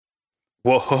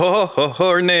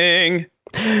Warning!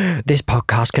 This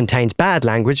podcast contains bad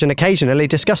language and occasionally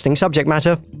disgusting subject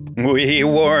matter. We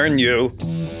warn you.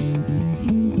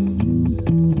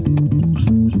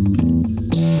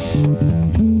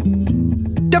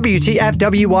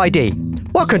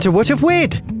 WTFWYD. Welcome to What If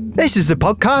Weird. This is the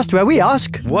podcast where we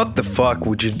ask, What the fuck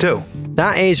would you do?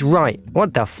 that is right,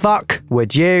 what the fuck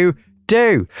would you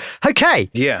do? Okay,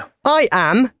 Yeah. I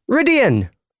am Ridian.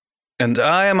 And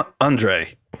I am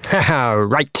Andre.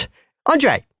 Right.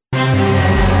 Andre.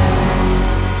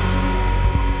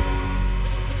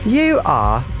 You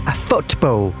are a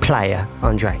football player,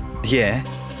 Andre. Yeah.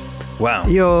 Wow.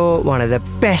 You're one of the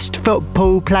best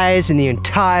football players in the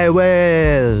entire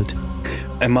world.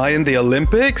 Am I in the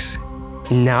Olympics?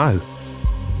 No.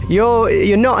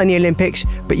 You're not in the Olympics,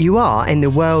 but you are in the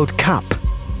World Cup.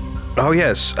 Oh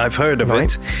yes, I've heard of Right.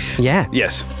 it. Yeah.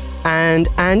 Yes. And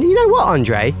you know what,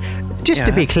 Andre? Just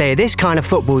to Yeah. be clear, this kind of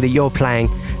football that you're playing,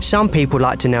 some people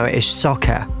like to know it as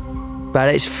soccer, but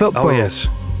it's football. Oh yes.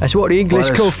 That's what the English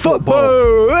Well, call it's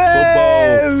football.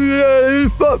 football.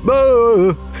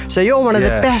 Football. So you're one of the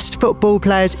Yeah. best football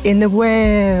players in the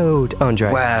world,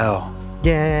 Andre. Wow.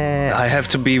 Yeah. I have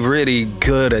to be really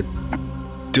good at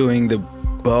doing the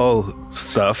ball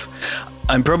stuff.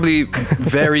 I'm probably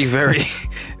very, very,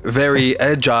 very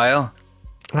agile.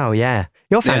 Oh, yeah.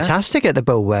 You're Yeah. fantastic at the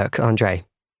ball work, Andre.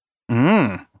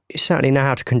 Mm. You certainly know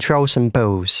how to control some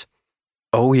balls.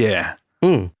 Oh yeah.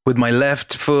 Mm. With my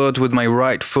left foot, with my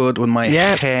right foot, with my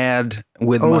Yeah. head,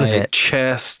 with All of my it.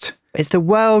 chest. It's the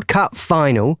World Cup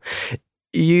final.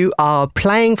 You are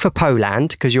playing for Poland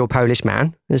because you're a Polish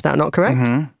man. Is that not correct?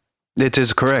 Hmm. It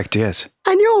is correct, yes.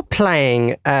 And you're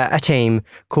playing a team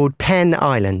called Penn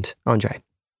Island, Andre.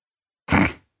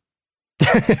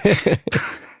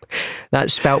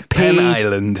 That's spelled Penn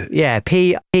Island. Yeah,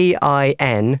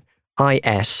 PINISLAND.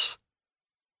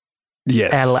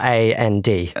 Yes.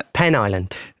 Penn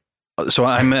Island. So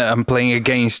I'm playing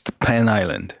against Penn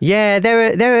Island. Yeah,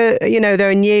 they're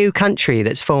a new country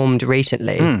that's formed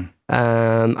recently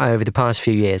over the past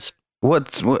few years.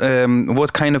 What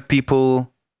kind of people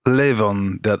live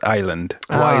on that island?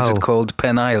 Why is Oh. it called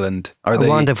Penn Island? Are they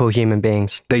Wonderful human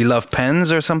beings. they love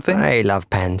pens or something? They love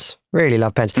pens. Really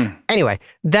love pens. Anyway,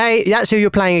 that's who you're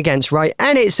playing against, right?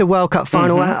 And it's the World Cup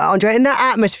final, Andre, and that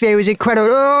atmosphere is incredible.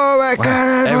 Oh my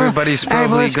God. Everybody's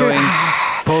probably Everyone's going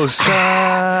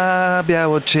Polska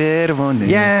biało-czerwony.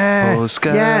 Yeah,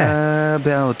 Polska yeah.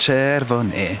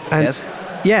 biało-czerwony. And- Yes?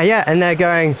 Yeah, and they're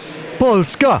going,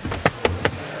 Polska,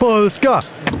 Polska.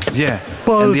 Yeah.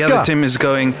 And the other Polska. team is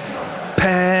going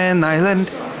Penn Island,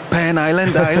 Penn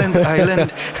Island, Island,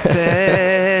 Island,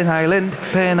 Penn Island,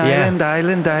 Penn Yeah. Island,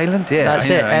 Island, Island. Yeah, That's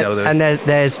I it. know that. And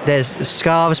there's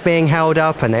scarves being held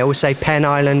up, and they all say Penn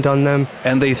Island on them.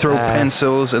 And they throw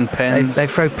pencils and pens. They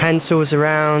throw pencils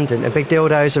around and big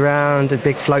dildos around and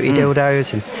big floaty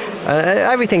dildos, and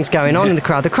everything's going on in the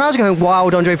crowd. The crowd's going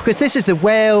wild, Andre, because this is the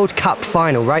World Cup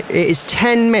final, right? It is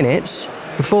 10 minutes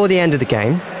before the end of the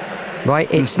game, right?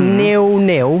 It's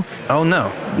 0-0. Oh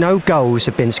no. No goals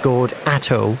have been scored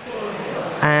at all.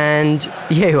 And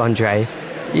you, Andre,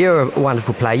 you're a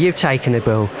wonderful player. You've taken the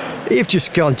ball. You've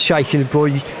just gone shaking the ball.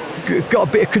 You've got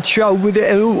a bit of control with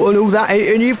it and all that.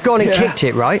 And you've gone and kicked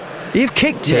it, right? You've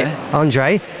kicked it,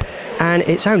 Andre. And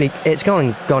it's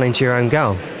gone into your own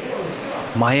goal.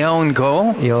 My own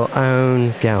goal? Your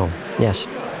own goal. Yes.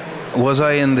 Was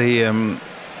I in the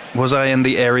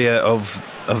area of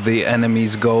the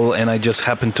enemy's goal and I just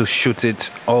happened to shoot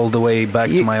it all the way back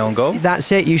to my own goal?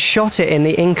 That's it. You shot it in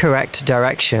the incorrect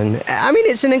direction. I mean,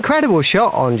 it's an incredible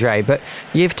shot, Andre, but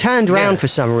you've turned around for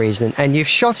some reason and you've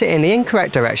shot it in the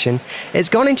incorrect direction. It's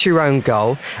gone into your own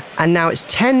goal, and now it's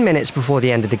 10 minutes before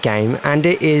the end of the game, and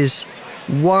it is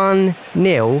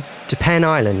 1-0 to Penn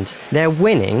Island. They're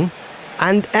winning.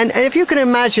 And if you can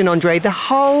imagine, Andre, the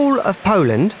whole of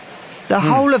Poland, the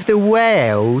whole of the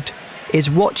world is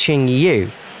watching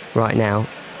you right now.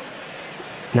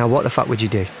 Now, what the fuck would you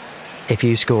do if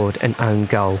you scored an own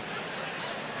goal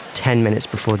 10 minutes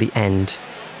before the end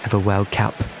of a World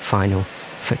Cup final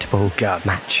football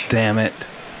match? Damn it.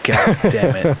 God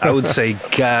damn it. I would say,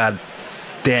 God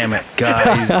damn it,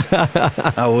 guys.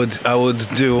 I would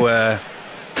do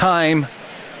time.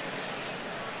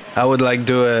 I would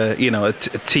do a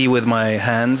T with my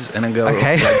hands and then go,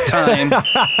 Okay. time,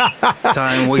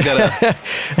 we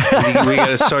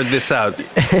gotta sort this out.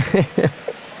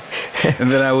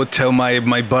 And then I would tell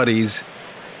my buddies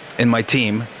in my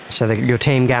team So your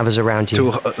team gathers around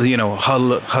you. to,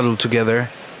 huddle together,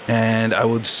 and I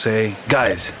would say,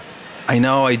 guys, I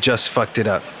know I just fucked it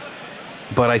up,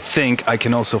 but I think I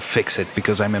can also fix it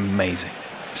because I'm amazing.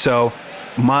 So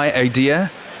my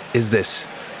idea is this.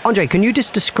 Andre, can you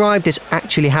just describe this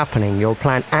actually happening, your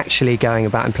plan actually going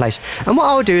about in place? And what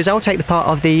I'll do is I'll take the part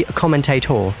of the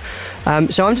commentator.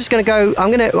 So I'm just going to go.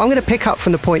 I'm going to pick up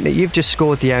from the point that you've just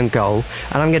scored the own goal,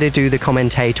 and I'm going to do the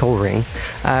commentatoring,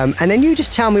 and then you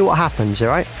just tell me what happens. All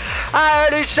right?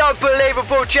 And it's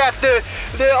unbelievable, Jeff. The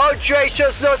Andre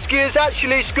Sosnowski has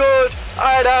actually scored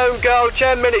an own goal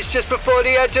 10 minutes just before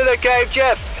the end of the game,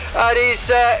 Jeff. And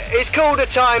he's called a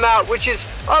timeout, which is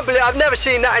unbelievable. I've never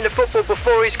seen that in the football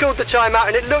before. He's called the timeout,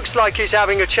 and it looks like he's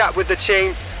having a chat with the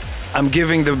team. I'm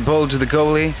giving the ball to the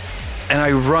goalie, and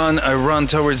I run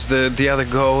towards the other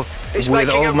goal with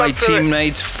all of my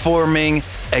teammates forming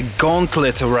a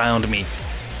gauntlet around me.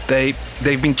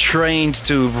 They've been trained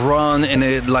to run in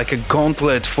a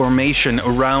gauntlet formation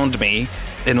around me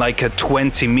in like a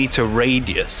 20-meter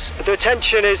radius. The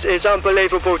tension is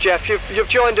unbelievable, Jeff. You've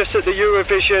joined us at the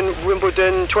Eurovision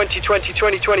Wimbledon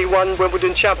 2020-2021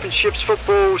 Wimbledon Championships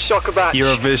football soccer match.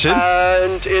 Eurovision?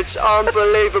 And it's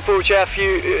unbelievable, Jeff.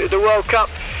 The World Cup,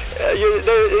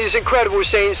 these incredible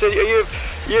scenes.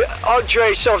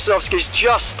 Andre Sosnowski's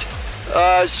just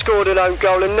scored an own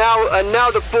goal, and now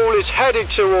the ball is heading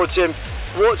towards him.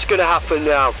 What's going to happen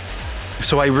now?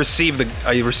 So I receive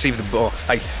the ball.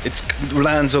 It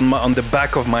lands on the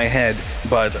back of my head,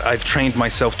 but I've trained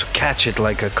myself to catch it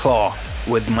like a claw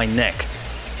with my neck.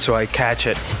 So I catch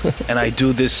it, and I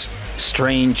do this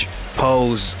strange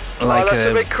pose like that's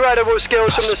some incredible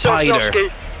skills from the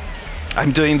Sosnowski.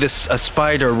 I'm doing a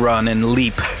spider run and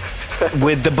leap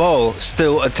with the ball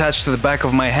still attached to the back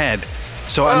of my head.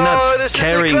 So I'm not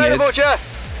carrying it,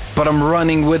 Jeff. but I'm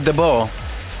running with the ball.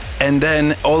 And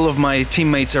then all of my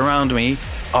teammates around me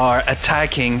are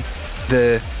attacking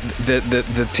the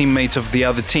teammates of the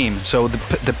other team. So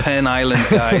the Penn Island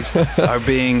guys are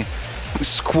being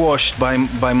squashed by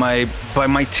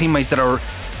my teammates that are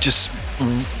just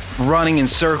running in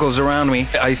circles around me.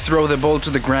 I throw the ball to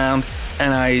the ground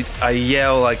and I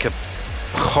yell like a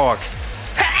hawk.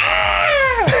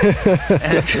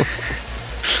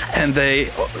 and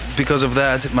they, because of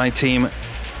that, my team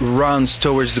runs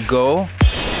towards the goal.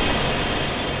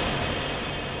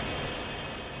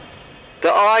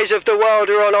 The eyes of the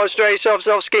world are on Andre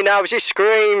Sosnowski now as he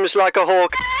screams like a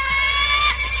hawk.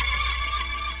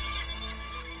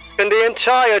 And the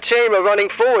entire team are running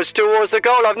forwards towards the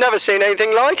goal. I've never seen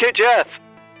anything like it, Jeff.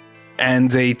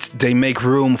 And they make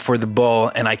room for the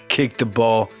ball, and I kick the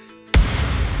ball.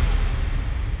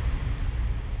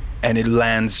 And it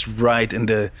lands right in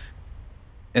the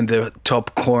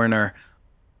top corner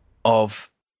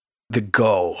of the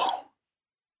goal.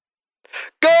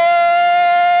 Goal!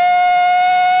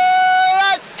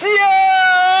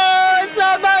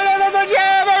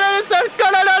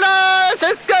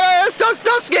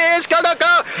 Sosnowski is gonna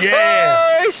go. Yeah!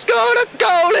 Oh, he's scored a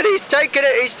goal and he's taken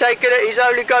it. He's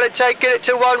only got to take it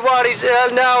to 1-1. He's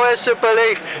now there's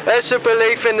a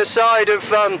belief in the side of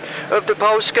the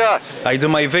Polska. I do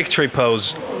my victory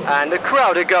pose. And the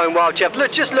crowd are going wild, Jeff.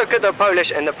 Just look at the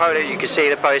Polish, and the Polish, you can see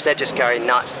the Polish, they're just going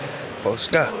nuts.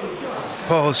 Polska.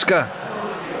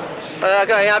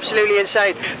 Going absolutely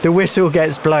insane. The whistle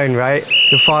gets blown, right?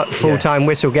 The full-time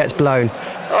whistle gets blown.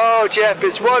 Oh, Jeff,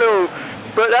 it's 1-0.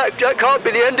 But that can't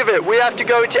be the end of it. We have to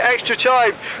go into extra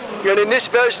time. And in this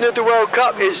version of the World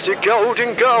Cup, it's the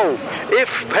golden goal. If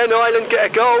Penn Island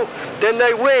get a goal, then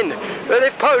they win. And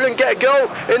if Poland get a goal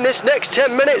in this next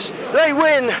 10 minutes, they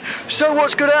win. So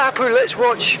what's going to happen? Let's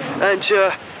watch.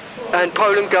 And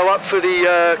Poland go up for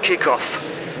the kickoff.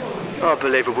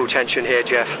 Unbelievable tension here,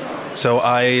 Jeff. So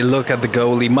I look at the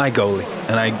goalie, my goalie,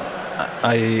 and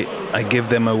I give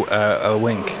them a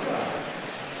wink.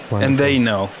 Wonderful. And they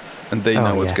know. And they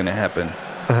know what's going to happen.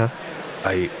 Uh-huh.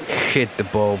 I hit the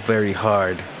ball very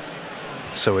hard,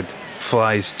 so it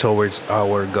flies towards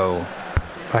our goal.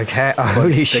 Okay,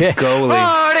 holy shit. Goalie,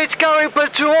 Oh, and it's going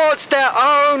but towards their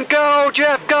own goal.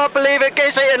 Jeff, can't believe it.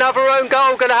 Is it another own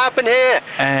goal going to happen here?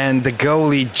 and the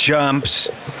goalie jumps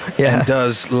and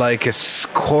does like a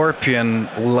scorpion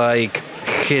like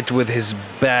hit with his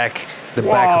back, the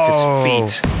back of his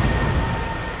feet.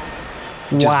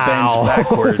 Just bends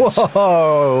backwards.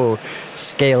 Whoa!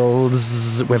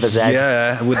 Skills with a Z.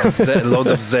 Yeah, with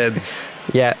loads of Zs.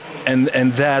 Yeah. And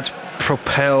that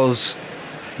propels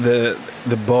the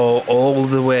ball all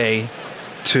the way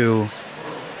to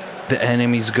the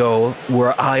enemy's goal,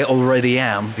 where I already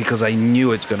am because I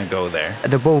knew it's going to go there.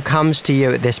 The ball comes to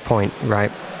you at this point,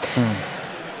 right?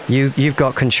 You've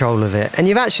got control of it, and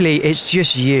it's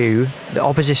just you, the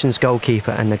opposition's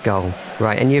goalkeeper, and the goal,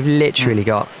 right? And you've literally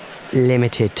got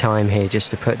limited time here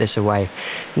just to put this away.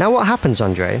 Now what happens,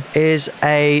 Andre, is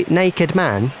a naked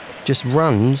man just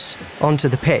runs onto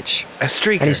the pitch. A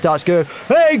streaker. And he starts going,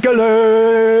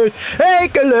 England,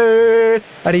 England.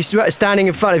 And he's standing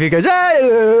in front of you, goes,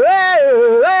 England,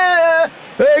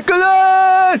 England.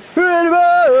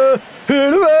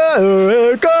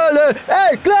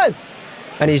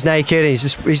 And he's naked, and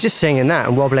he's just singing that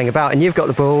and wobbling about, and you've got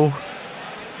the ball.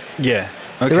 Yeah.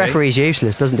 Okay. The referee's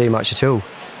useless, doesn't do much at all.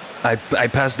 I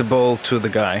pass the ball to the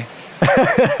guy.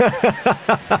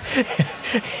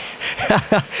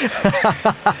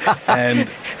 And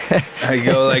I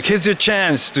go like, here's your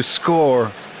chance to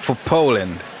score for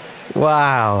Poland.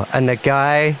 Wow. And the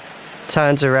guy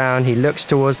turns around, he looks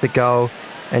towards the goal,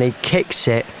 and he kicks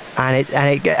it, and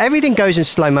everything goes in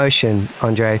slow motion,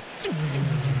 Andre.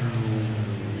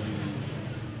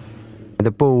 The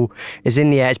ball is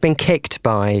in the air. It's been kicked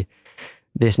by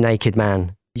this naked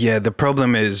man. Yeah, the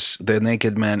problem is the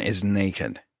naked man is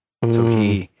naked. So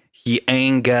he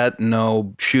ain't got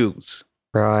no shoes.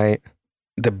 Right.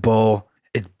 The ball,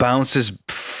 it bounces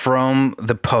from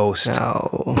the post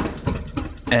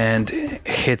and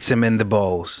hits him in the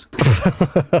balls.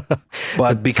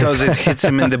 But because it hits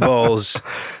him in the balls,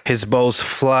 his balls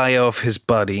fly off his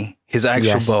body. His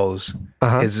actual balls,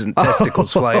 his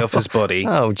testicles fly off his body.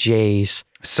 Oh, jeez.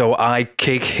 So I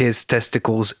kick his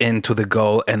testicles into the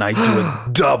goal, and I do a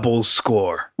double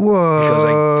score.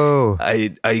 Whoa!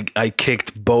 Because I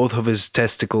kicked both of his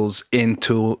testicles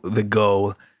into the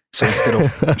goal. So instead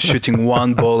of shooting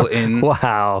one ball in,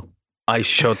 wow, I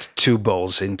shot two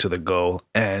balls into the goal,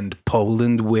 and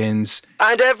Poland wins.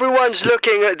 And everyone's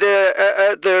looking at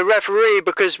the referee,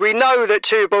 because we know that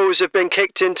two balls have been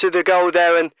kicked into the goal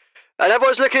there, and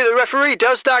everyone's looking at the referee.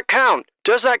 Does that count?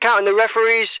 Does that count? And the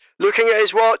referee's looking at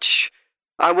his watch,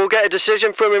 and we'll get a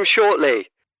decision from him shortly.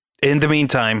 In the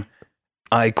meantime,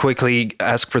 I quickly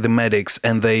ask for the medics,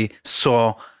 and they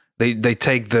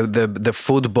take the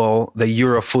football, the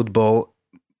Euro football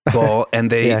ball,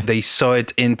 and they saw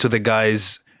it into the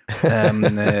guy's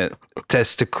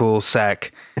testicle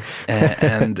sack,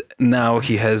 and now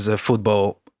he has a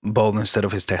football ball instead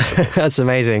of his testicle. That's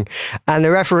amazing. And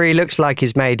the referee looks like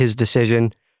he's made his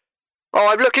decision. Oh,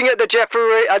 I'm looking at the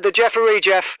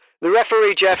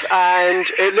referee, Jeff, and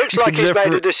it looks like he's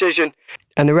made a decision.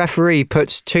 And the referee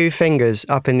puts two fingers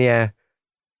up in the air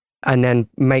and then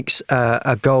makes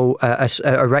a goal,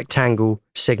 a rectangle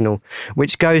signal,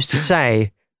 which goes to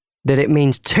say that it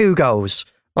means 2 goals,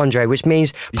 Andre, which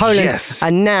means Poland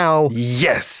are now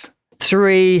 3-1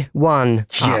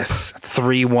 Yes,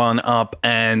 3-1 up,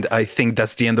 and I think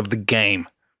that's the end of the game.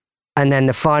 And then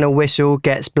the final whistle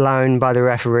gets blown by the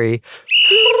referee.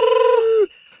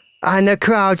 And the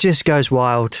crowd just goes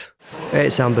wild.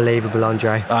 It's unbelievable,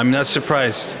 Andre. I'm not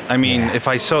surprised. I mean, if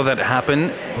I saw that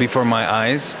happen before my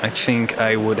eyes, I think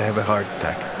I would have a heart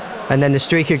attack. And then the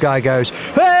streaker guy goes,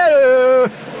 "Hello,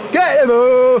 get the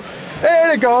ball,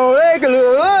 here go,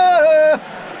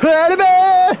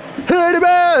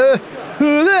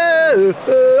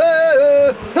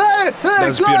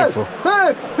 That's beautiful.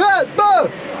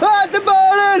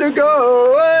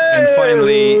 And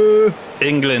finally,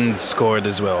 England scored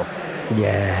as well.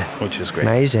 Yeah. Which is great.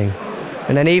 Amazing.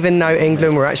 And then even though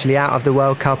England were actually out of the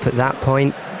World Cup at that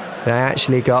point, they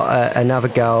actually got another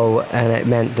goal, and it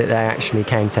meant that they actually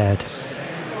came third.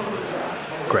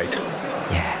 Great.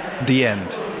 Yeah. The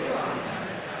end.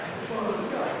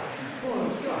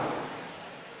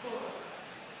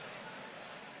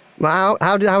 Well,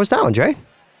 how was that, Andre?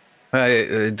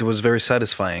 It was very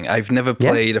satisfying. I've never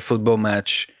played a football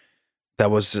match that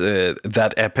was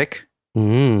that epic.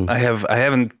 I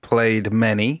haven't played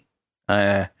many.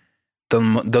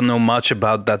 Don't know much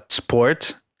about that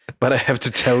sport, but I have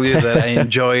to tell you that I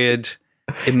enjoy it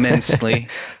immensely,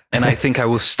 and I think I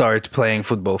will start playing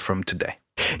football from today.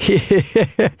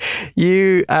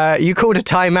 You called a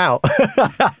timeout.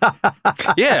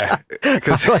 Yeah,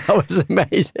 because that was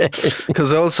amazing.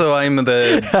 Because also I'm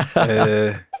the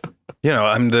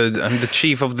I'm the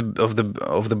chief of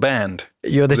the band.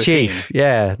 You're the chief. Team.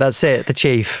 Yeah, that's it. The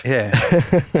chief. Yeah.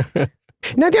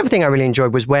 The other thing I really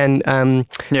enjoyed was when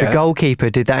the goalkeeper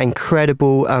did that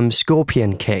incredible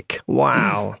scorpion kick.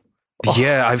 Wow.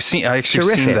 Yeah, I actually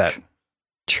seen that.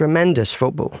 Tremendous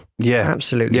football. Yeah.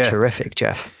 Absolutely terrific,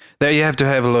 Jeff. There you have to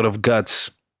have a lot of guts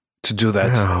to do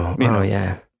that. Oh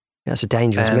yeah. That's a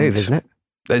dangerous move, isn't it?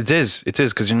 It is,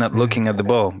 because you're not looking at the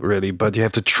ball, really, but you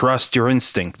have to trust your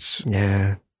instincts.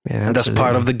 Yeah. And that's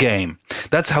part of the game.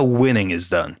 That's how winning is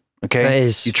done. Okay? That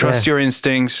is, you trust your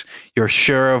instincts, you're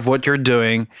sure of what you're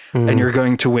doing, and you're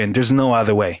going to win. There's no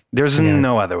other way.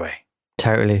 No other way.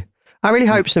 Totally. I really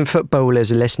hope some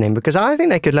footballers are listening, because I think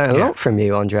they could learn a lot from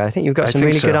you, Andre. I think you've got some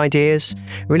really good ideas,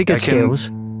 really good skills.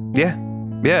 Yeah.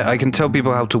 Yeah, I can tell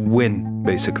people how to win,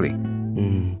 basically.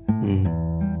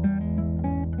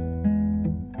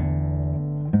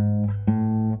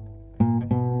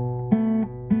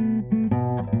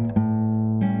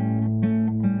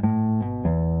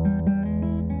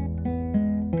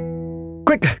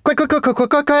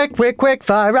 Quick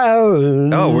fire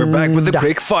round. Oh, we're back with the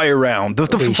quick fire round. The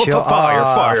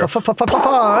fire.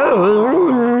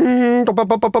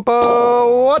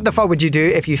 What the fuck would you do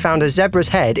if you found a zebra's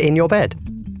head in your bed?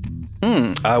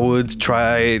 I would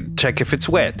check if it's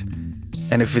wet.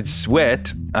 And if it's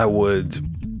wet, I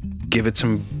would give it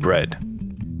some bread.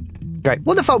 Great.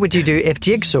 What the fuck would you do if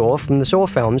Jigsaw from the Saw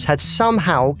films had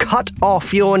somehow cut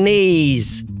off your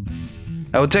knees?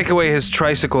 I would take away his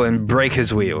tricycle and break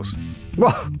his wheels.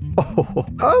 What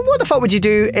the fuck would you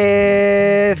do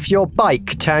if your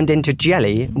bike turned into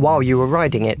jelly while you were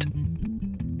riding it?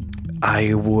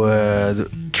 I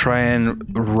would try and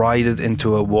ride it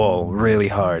into a wall really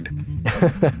hard.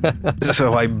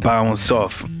 So I bounce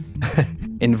off.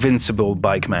 Invincible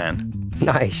bike man.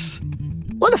 Nice.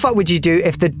 What the fuck would you do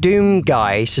if the Doom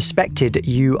guy suspected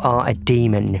you are a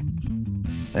demon?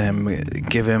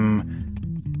 Give him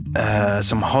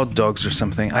some hot dogs or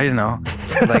something. I don't know.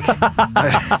 Like,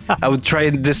 I would try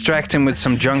and distract him with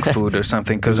some junk food or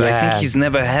something, because I think he's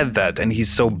never had that, and he's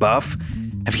so buff.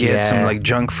 If he had some like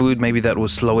junk food, maybe that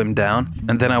would slow him down,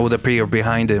 and then I would appear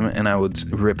behind him and I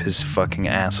would rip his fucking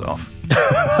ass off.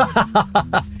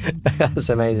 That's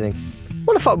amazing.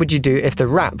 What the fuck would you do if the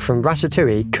rat from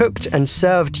Ratatouille cooked and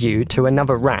served you to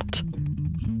another rat?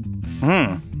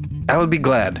 I would be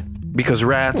glad, because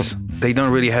rats, they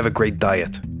don't really have a great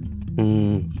diet.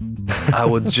 I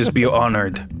would just be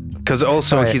honored, because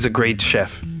also he's a great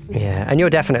chef. Yeah, and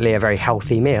you're definitely a very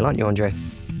healthy meal, aren't you, Andre?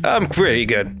 I'm pretty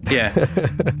good, yeah.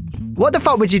 What the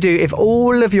fuck would you do if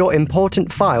all of your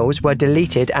important files were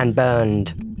deleted and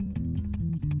burned?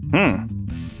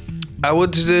 I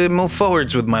would move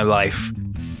forwards with my life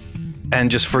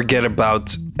and just forget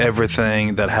about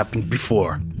everything that happened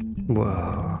before.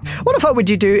 Whoa. What the fuck would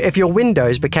you do if your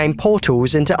windows became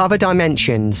portals into other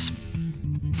dimensions?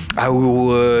 I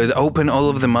would open all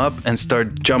of them up and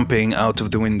start jumping out of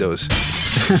the windows.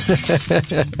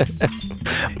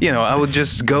 I would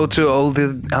just go to all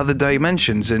the other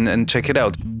dimensions and check it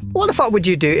out. What the fuck would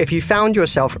you do if you found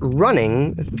yourself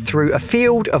running through a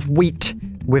field of wheat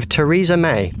with Theresa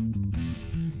May?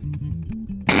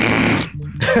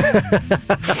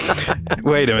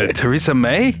 Wait a minute, Theresa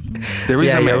May?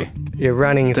 Theresa May. You're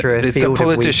running through a field of wheat. It's a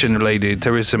politician lady,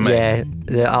 Theresa May.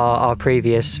 Yeah, our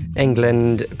previous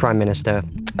England Prime Minister.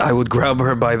 I would grab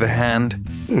her by the hand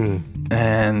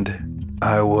and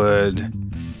I would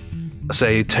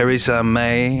say, Theresa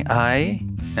May,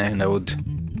 and I would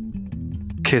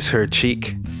kiss her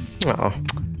cheek. Oh.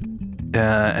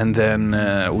 And then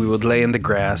we would lay in the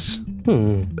grass.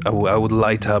 I would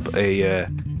light up a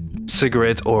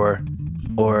cigarette or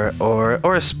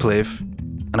a spliff,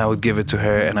 and I would give it to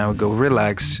her, and I would go,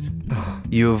 relax.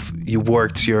 You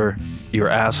worked your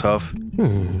ass off.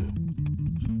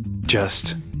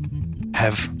 Just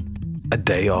have a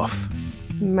day off.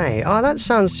 Mate, that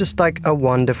sounds just like a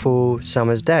wonderful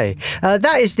summer's day.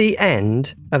 That is the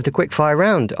end of the quickfire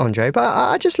round, Andre. But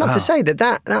I just love to say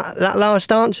that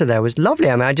last answer there was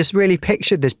lovely. I mean, I just really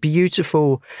pictured this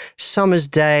beautiful summer's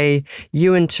day,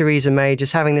 you and Theresa May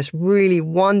just having this really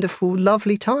wonderful,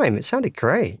 lovely time. It sounded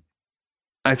great.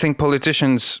 I think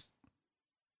politicians,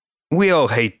 we all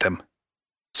hate them.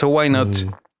 So why not?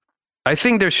 I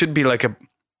think there should be like a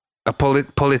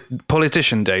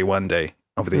politician day one day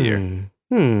of the year.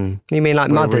 You mean like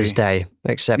Mother's Day,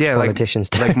 except Politicians'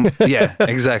 Day? Yeah,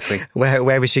 exactly.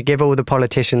 where we should give all the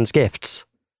politicians gifts.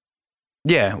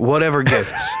 Yeah, whatever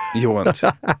gifts you want.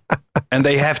 And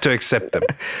they have to accept them.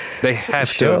 They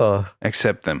have to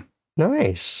accept them.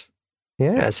 Nice.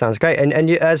 Yeah, that sounds great. And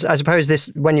you, I suppose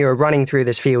when you were running through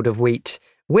this field of wheat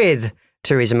with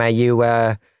Theresa May, you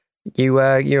were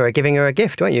giving her a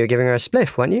gift, weren't you? You were giving her a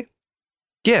spliff, weren't you?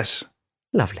 Yes.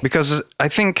 Lovely. Because I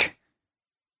think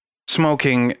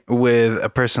smoking with a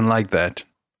person like that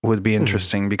would be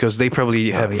interesting, because they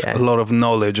probably have a lot of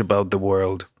knowledge about the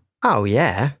world. Oh,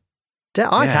 yeah.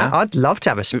 I'd love to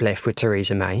have a spliff with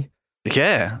Theresa May.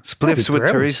 Yeah, spliffs with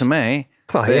Theresa May.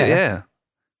 Oh, yeah.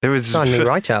 There was sign me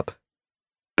right up.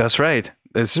 That's right.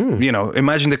 There's,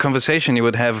 imagine the conversation you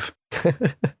would have.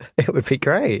 It would be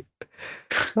great.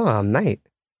 Oh, mate.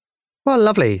 Well,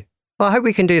 lovely. Well, I hope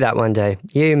we can do that one day.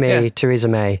 You, me, Theresa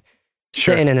May,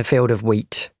 sitting in a field of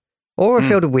wheat. Or a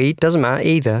field of wheat, doesn't matter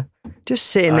either. Just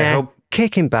sitting there,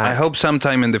 kicking back. I hope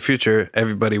sometime in the future,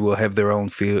 everybody will have their own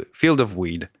field of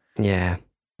weed. Yeah.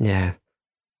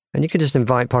 And you can just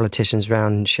invite politicians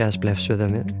around and share spliffs with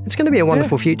them. It's going to be a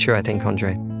wonderful future, I think,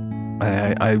 Andre.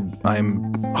 I'm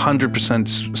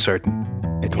 100% certain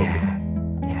it will be.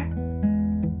 Yeah.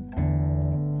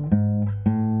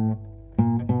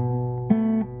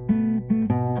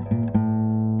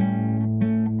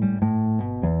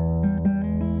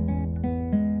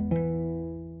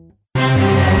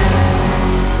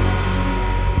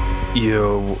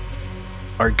 You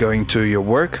are going to your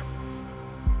work.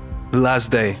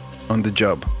 Last day on the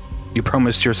job. You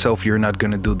promised yourself you're not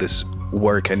going to do this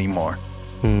work anymore.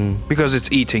 Because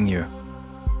it's eating you.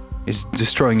 It's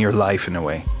destroying your life in a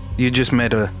way. You just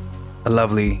met a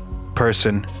lovely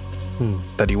person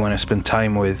that you want to spend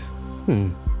time with.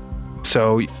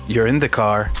 So you're in the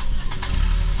car.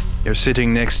 You're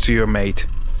sitting next to your mate.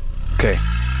 Okay.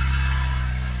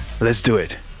 Let's do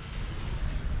it.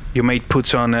 Your mate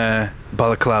puts on a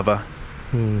balaclava.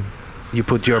 You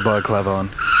put your balaclava on.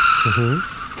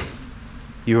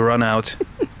 You run out.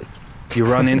 You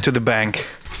run into the bank.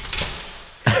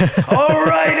 All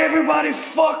right, everybody,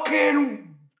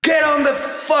 fucking get on the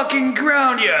fucking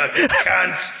ground, you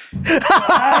cunts.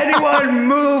 Anyone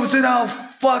moves and I'll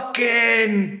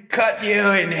fucking cut you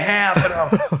in half and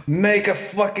I'll make a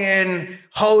fucking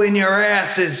hole in your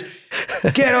asses.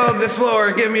 Get on the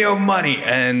floor, give me your money.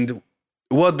 And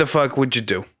what the fuck would you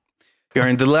do? You're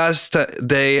in the last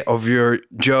day of your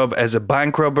job as a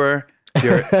bank robber.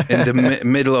 You're in the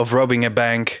middle of robbing a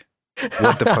bank.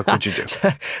 What the fuck would you do?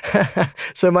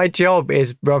 So my job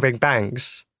is robbing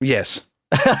banks. Yes.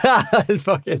 I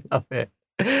fucking love it.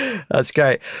 That's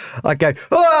great. I go,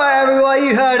 all right, everyone,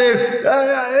 you heard him.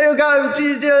 He'll go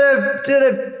to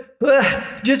the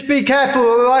just be careful,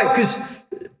 all right? Because,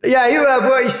 yeah, you heard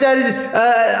what he said.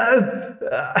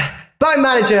 Bank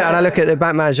manager. And I look at the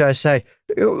bank manager, I say,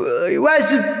 why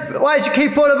did you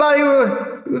keep all the money?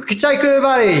 We can take all the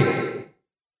money.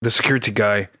 The security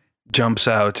guy jumps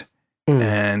out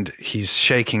and he's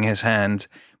shaking his hand,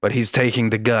 but he's taking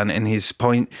the gun and he's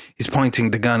pointing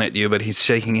the gun at you, but he's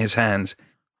shaking his hands.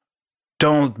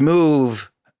 Don't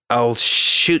move. I'll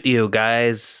shoot you,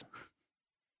 guys.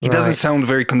 He doesn't sound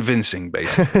very convincing,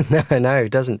 basically. No,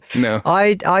 it doesn't. No.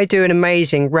 I do an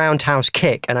amazing roundhouse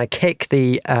kick, and I kick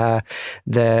the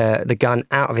gun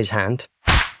out of his hand,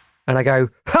 and I go,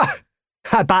 ha!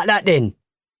 How about that then?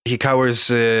 He cowers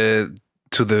to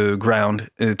the ground,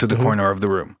 to the corner of the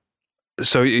room.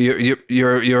 So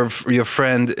your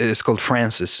friend is called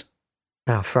Francis.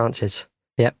 Oh, Francis.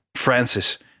 Yep.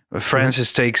 Francis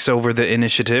takes over the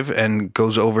initiative and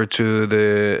goes over to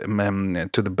the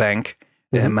bank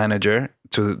manager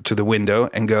to the window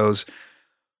and goes,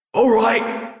 "All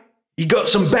right, you got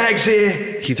some bags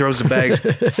here." He throws the bags.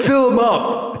 Fill them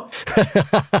up.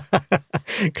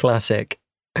 Classic.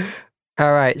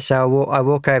 All right, so I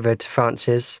walk over to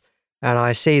Francis and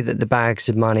I see that the bags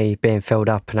of money being filled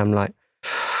up, and I'm like,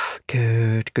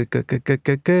 good.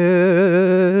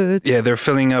 Yeah, they're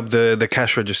filling up the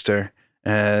cash register.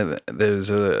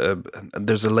 There's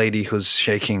a lady who's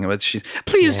shaking, but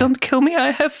please don't kill me.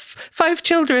 I have 5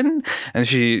 children, and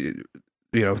she,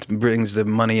 brings the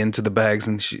money into the bags,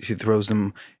 and she throws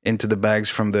them into the bags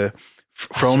from the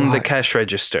cash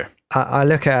register. I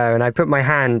look at her and I put my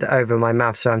hand over my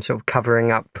mouth, so I'm sort of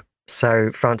covering up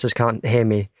so Francis can't hear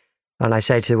me. And I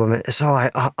say to the woman, "It's all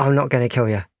right. I'm not going to kill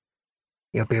you.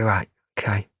 You'll be all right.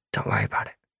 Okay, don't worry about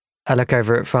it." I look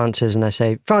over at Francis and I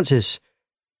say, "Francis,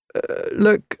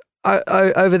 look,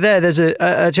 over there, there's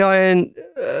a giant,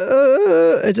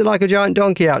 it's like a giant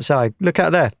donkey outside. Look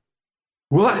out there."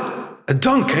 "What? A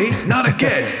donkey? Not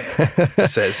again," he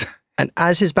says. And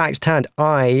as his back's turned,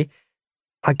 I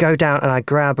go down and I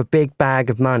grab a big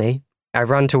bag of money. I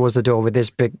run towards the door with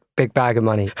this big bag of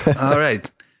money. All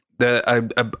right.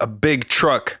 A big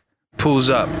truck pulls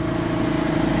up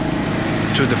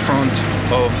to the front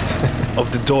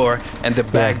of the door, and the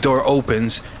back door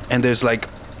opens, and there's like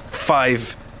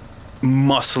 5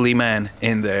 muscly men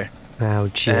in there.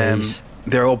 Oh, jeez.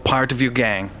 They're all part of your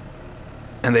gang.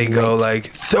 And they go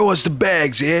like, "Throw us the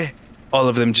bags, yeah?" All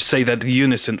of them just say that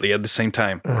unisonly at the same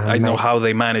time. I don't know how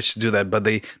they manage to do that, but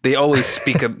they always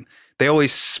speak. They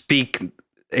always speak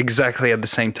exactly at the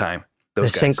same time. They're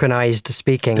synchronized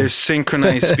speaking. They're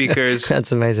synchronized speakers.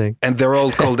 That's amazing. And they're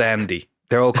all called Andy.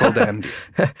 And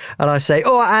I say,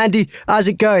 "Oh, Andy, how's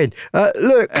it going?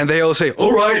 Look." And they all say,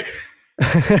 "All right."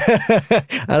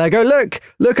 And I go, look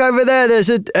over there. There's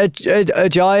a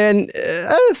giant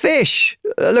fish.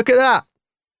 Look at that.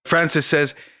 Francis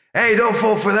says, "Hey, don't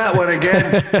fall for that one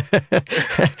again."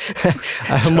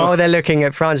 And while they're looking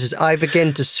at Francis, I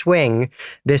begin to swing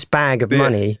this bag of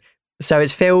money So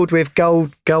it's filled with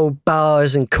gold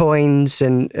bars and coins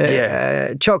and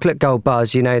chocolate gold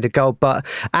bars. You know, the gold bar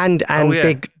and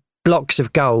big blocks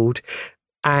of gold.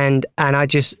 And I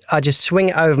just swing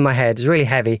it over my head. It's really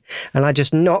heavy, and I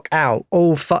just knock out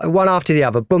all one after the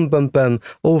other. Boom, boom, boom.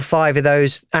 All 5 of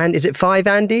those. And is it 5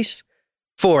 Andys?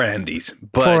 4 Andys.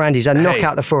 But 4 Andys. I knock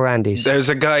out the 4 Andys.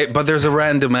 There's a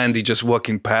random Andy just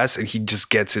walking past, and he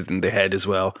just gets it in the head as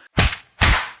well.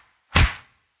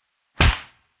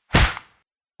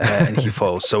 And he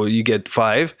falls. So you get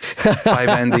 5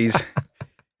 Andys.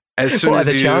 As soon what as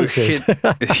are the chances?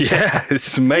 Yeah,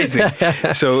 it's amazing.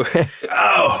 So,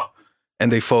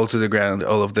 and they fall to the ground.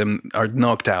 All of them are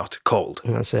knocked out, cold.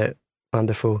 That's it.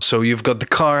 Wonderful. So you've got the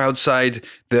car outside.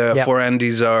 The 4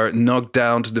 Andys are knocked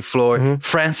down to the floor. Mm-hmm.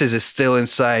 Francis is still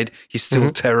inside. He's still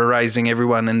terrorizing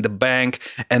everyone in the bank.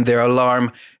 And their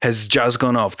alarm has just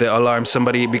gone off. The alarm,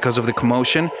 because of the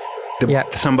commotion,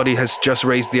 somebody has just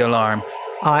raised the alarm.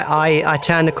 I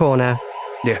turn the corner.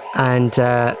 Yeah.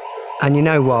 And you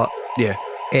know what? Yeah.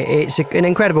 It's an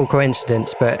incredible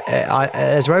coincidence, but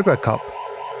there's RoboCop.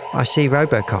 I see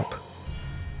RoboCop.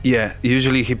 Yeah,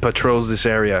 usually he patrols this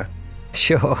area.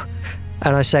 Sure.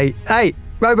 And I say, hey,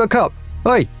 RoboCop,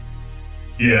 oi.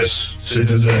 Yes,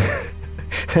 citizen.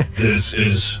 This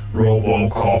is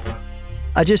RoboCop.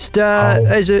 I just,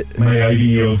 may I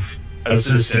be of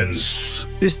assistance?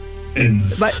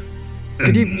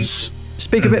 Could you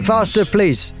speak a bit faster,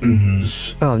 please?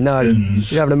 Oh no,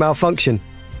 you're having a malfunction.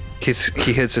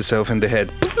 He hits himself in the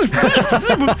head.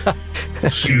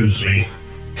 Excuse me.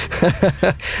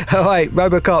 All right,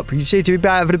 RoboCop, you seem to be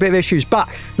having a bit of issues. But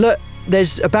look,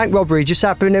 there's a bank robbery just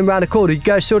happening around the corner. You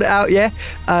go sort it out, yeah?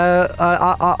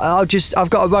 I've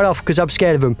got to run off because I'm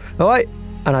scared of them. All right?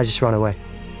 And I just run away.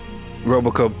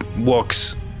 RoboCop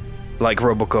walks like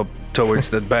RoboCop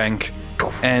towards that bank.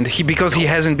 And because he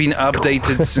hasn't been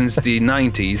updated since the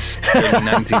 90s, early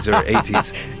 90s or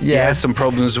 80s, he has some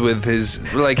problems with his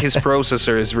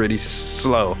processor is really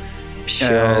slow.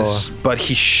 Sure. But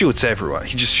he shoots everyone.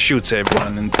 He just shoots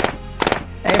everyone. And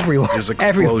everyone. There's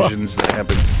explosions that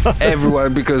happen.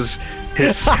 Everyone, because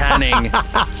his scanning,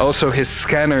 also his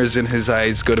scanners in his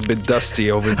eyes got a bit dusty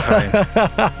over time.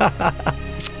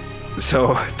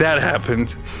 So that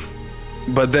happened.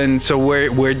 But then, so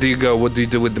where do you go? What do you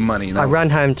do with the money now? I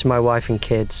run home to my wife and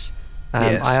kids.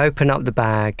 I open up the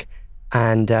bag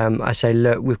and I say,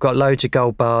 look, we've got loads of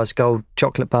gold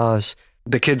chocolate bars.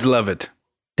 The kids love it.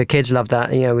 The kids love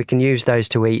that. You know, we can use those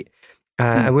to eat.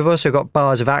 And we've also got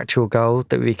bars of actual gold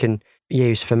that we can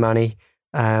use for money.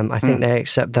 I think they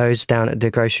accept those down at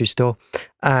the grocery store.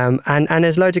 And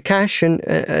there's loads of cash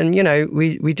and you know,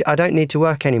 I don't need to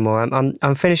work anymore.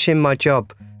 I'm finishing my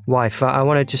job. Wife, I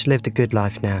want to just live the good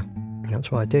life now.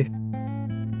 That's what I do.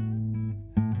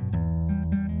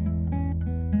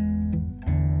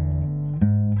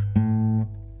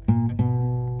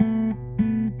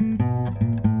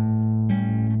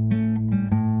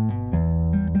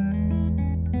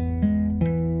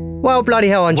 Well, bloody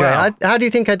hell, Andre. Wow. How do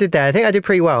you think I did there? I think I did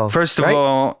pretty well. First of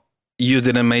all, you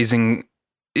did amazing.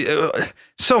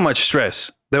 So much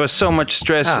stress. There was so much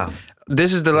stress. Oh.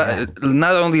 This is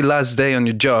not only last day on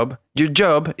your job. Your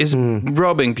job is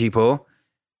robbing people,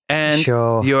 and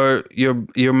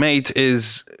your mate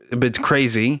is a bit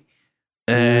crazy.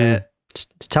 It's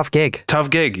a tough gig. Tough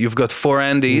gig. You've got 4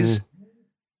 Andys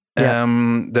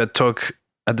that talk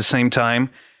at the same time.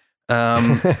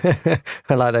 I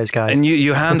like those guys. And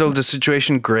you handled the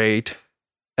situation great,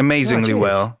 amazingly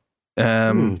well.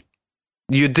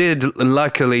 You did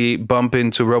luckily bump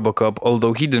into RoboCop,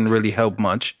 although he didn't really help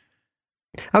much.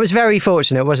 I was very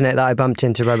fortunate, wasn't it, that I bumped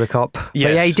into RoboCop? Yes.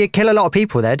 But yeah, he did kill a lot of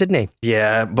people there, didn't he?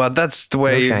 Yeah, but that's the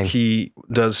way he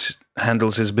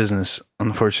handles his business,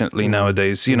 unfortunately,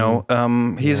 nowadays. You know,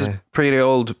 he's a pretty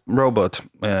old robot.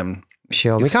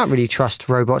 Sure, we can't really trust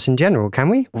robots in general, can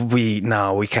we?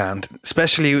 No, we can't.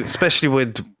 Especially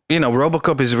with, you know,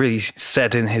 RoboCop is really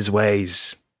set in his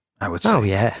ways, I would say. Oh,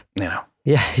 yeah. You know.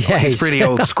 Yeah. He's pretty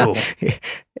old school.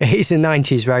 He's a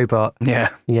 90s robot.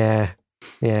 Yeah.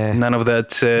 None of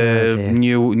that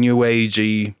new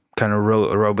agey kind of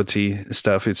roboty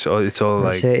stuff. It's all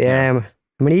That's like it, yeah.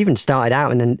 I mean, he even started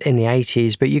out in the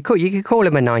 80s, but you could call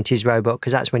him a 90s robot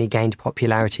because that's when he gained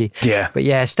popularity. Yeah. But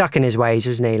yeah, stuck in his ways,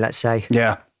 isn't he? Let's say.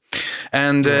 Yeah,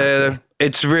 and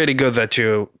it's really good that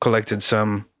you collected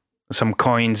some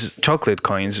coins, chocolate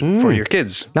coins for your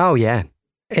kids. Oh yeah.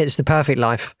 It's the perfect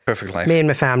life. Perfect life. Me and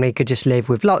my family could just live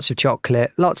with lots of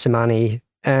chocolate, lots of money,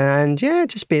 and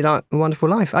just be like a wonderful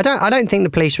life. I don't think the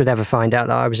police would ever find out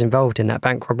that I was involved in that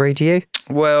bank robbery, do you?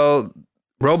 Well,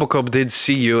 RoboCop did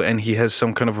see you, and he has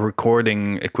some kind of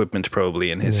recording equipment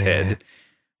probably in his head.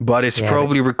 But it's Yeah,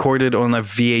 probably recorded on a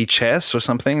VHS or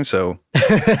something, so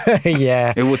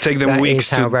Yeah. it would take them That weeks is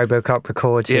how to. RoboCop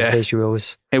records his Yeah.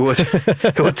 visuals. It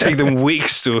would take them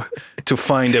weeks to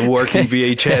find a working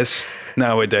VHS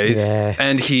nowadays. Yeah.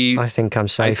 And I think I'm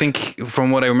safe. I think from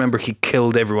what I remember, he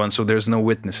killed everyone, so there's no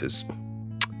witnesses.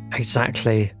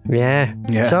 Exactly. Yeah.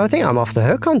 Yeah. So I think I'm off the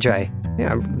hook, Andre.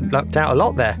 Yeah, I've lucked out a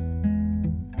lot there.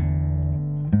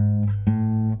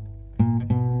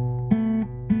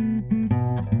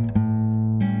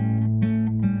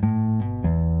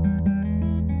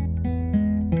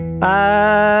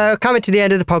 Coming to the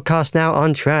end of the podcast now,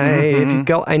 Andre. If you've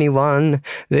got anyone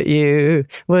that you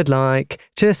would like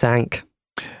to thank.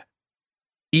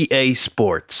 EA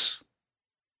Sports.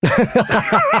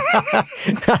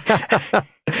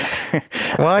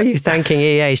 Why are you thanking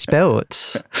EA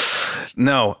Sports?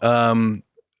 No,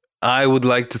 I would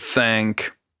like to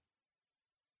thank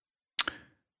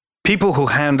people who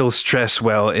handle stress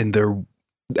well in their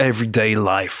everyday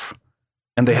life,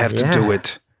 and they have to do Yeah.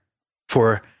 it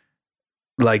for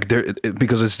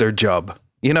because it's their job.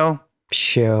 You know,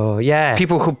 Sure, yeah.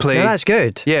 people who play. No, that's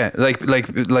good. Yeah,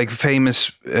 like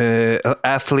famous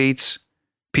athletes,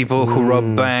 people who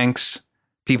rob banks,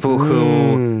 people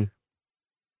who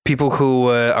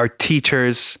are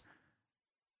teachers.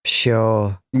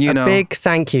 Sure. You know, Big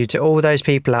thank you to all those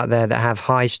people out there that have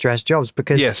high stress jobs,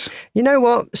 because yes, you know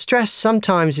what? Stress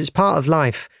sometimes is part of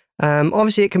life.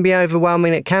 Obviously, it can be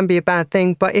overwhelming. It can be a bad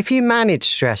thing. But if you manage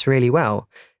stress really well,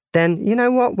 then you know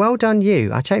what? Well done,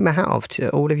 you. I take my hat off to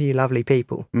all of you lovely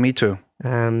people. me too.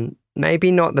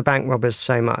 Maybe not the bank robbers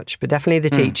so much, but definitely the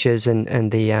teachers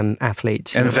and the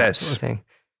athletes And all that vets. sort of thing.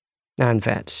 And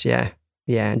vets, yeah,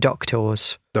 and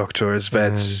doctors, Doctors,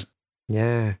 vets.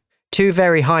 yeah. Two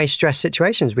very high stress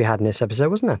situations we had in this episode,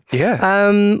 wasn't there?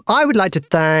 Yeah. I would like to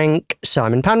thank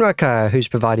Simon Panrucker, who's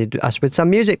provided us with some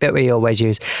music that we always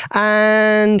use,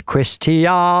 and Christian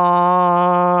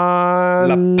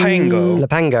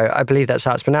Lapango, I believe that's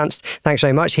how it's pronounced. Thanks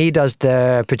very much. He does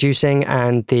the producing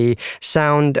and the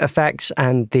sound effects,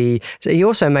 and he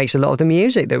also makes a lot of the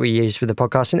music that we use for the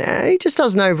podcast, and he just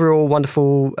does an overall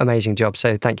wonderful, amazing job.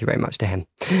 So thank you very much to him.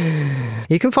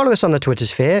 You can follow us on the Twitter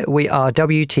sphere. We are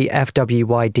WTFWYDPOD.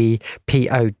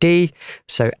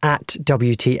 So at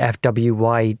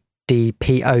WTFWYDPOD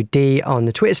on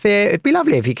the Twitter sphere. It'd be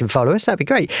lovely if you can follow us. That'd be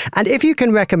great. And if you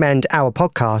can recommend our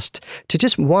podcast to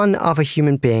just one other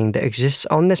human being that exists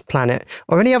on this planet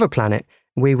or any other planet,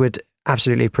 we would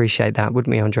absolutely appreciate that,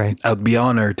 wouldn't we, Andre? I'd be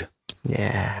honored.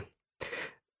 Yeah.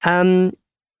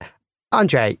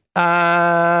 Andre,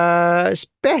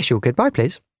 special goodbye,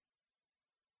 please.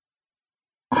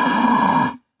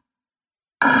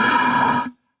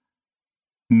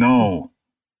 No,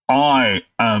 I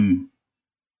am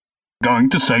going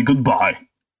to say goodbye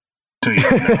to you now.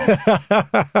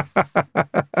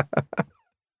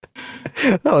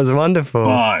 That was wonderful.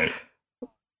 Bye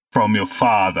from your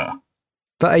father.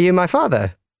 But are you my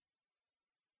father?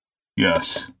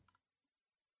 Yes,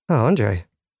 Oh, Andre,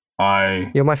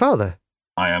 I you're my father.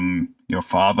 am your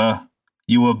father.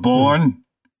 You were born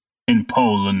in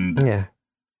Poland, Yeah.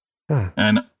 Oh,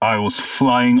 and I was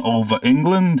flying over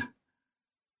England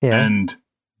yeah. and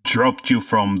dropped you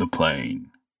from the plane.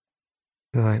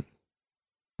 Right.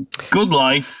 Good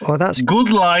life. Well, that's Good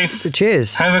life.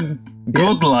 cheers. Have a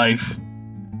good life.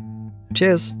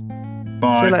 Cheers.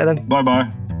 Bye. See you later then. Bye-bye.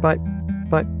 Bye.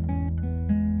 Bye.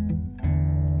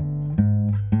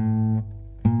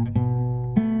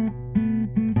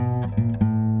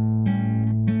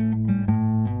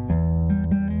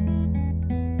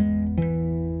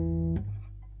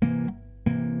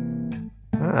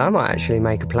 I might actually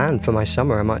make a plan for my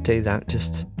summer. I might do that.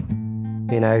 Just,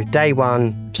 day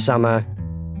one, summer,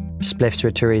 spliffs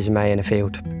with Theresa May in a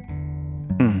field.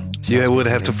 You good would to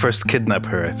have me. to first kidnap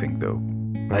her, I think, though.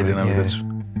 I don't know yeah. if that's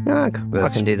Yeah, I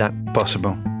That's- can do that.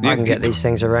 possible. I can get these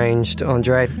things arranged,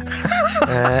 Andre.